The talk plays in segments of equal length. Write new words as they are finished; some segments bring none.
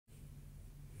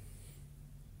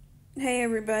Hey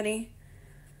everybody.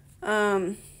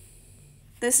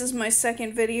 This is my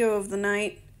second video of the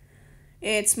night.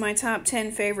 It's my top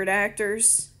 10 favorite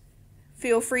actors.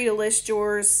 Feel free to list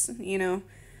yours,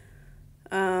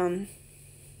 As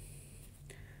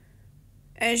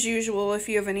usual, if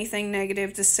you have anything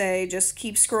negative to say, just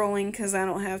keep scrolling because I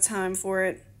don't have time for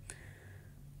it.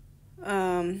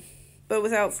 But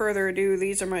without further ado,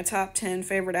 these are my top 10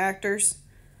 favorite actors.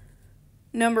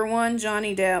 Number 1,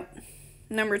 Johnny Depp.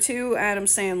 Number 2, Adam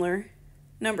Sandler.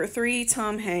 Number 3,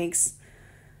 Tom Hanks.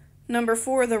 Number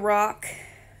 4, The Rock.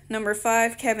 Number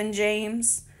 5, Kevin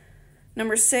James.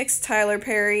 Number 6, Tyler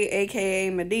Perry, aka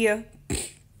Madea.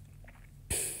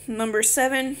 Number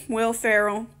 7, Will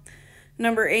Ferrell.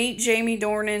 Number 8, Jamie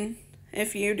Dornan.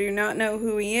 If you do not know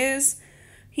who he is,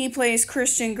 he plays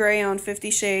Christian Grey on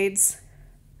 50 Shades.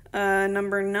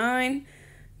 Number 9,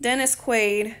 Dennis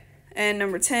Quaid. And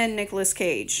number 10, Nicolas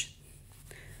Cage.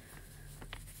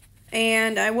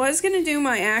 And I was going to do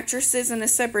my actresses in a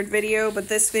separate video, but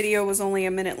this video was only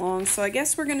a minute long, so I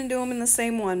guess we're going to do them in the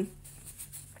same one.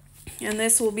 And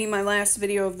this will be my last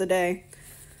video of the day.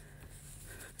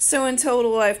 So in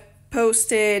total, I've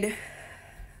posted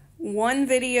one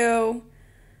video,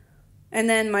 and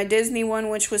then my Disney one,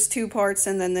 which was 2 parts,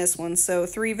 and then this one. So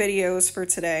 3 videos for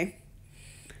today.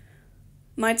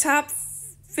 My top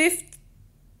 15,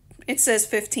 it says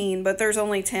 15, but there's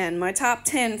only 10. My top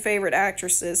 10 favorite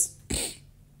actresses.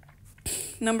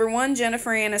 Number 1, Jennifer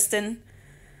Aniston.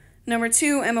 Number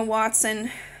 2, Emma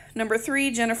Watson. Number 3,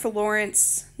 Jennifer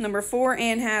Lawrence. Number 4,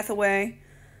 Anne Hathaway.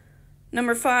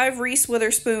 Number 5, Reese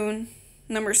Witherspoon.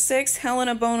 Number 6,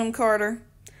 Helena Bonham Carter.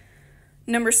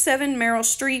 Number 7, Meryl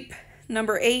Streep.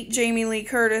 Number 8, Jamie Lee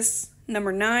Curtis.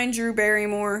 Number 9, Drew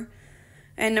Barrymore.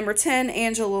 And number 10,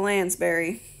 Angela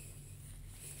Lansbury.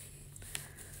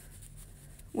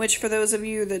 Which, for those of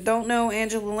you that don't know,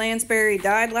 Angela Lansbury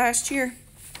died last year.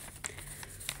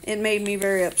 It made me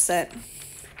very upset.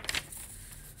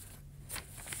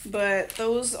 But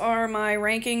those are my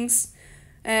rankings,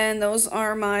 and those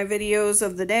are my videos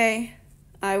of the day.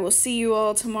 I will see you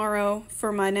all tomorrow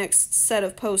for my next set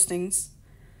of postings.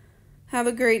 Have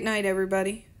a great night,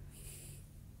 everybody.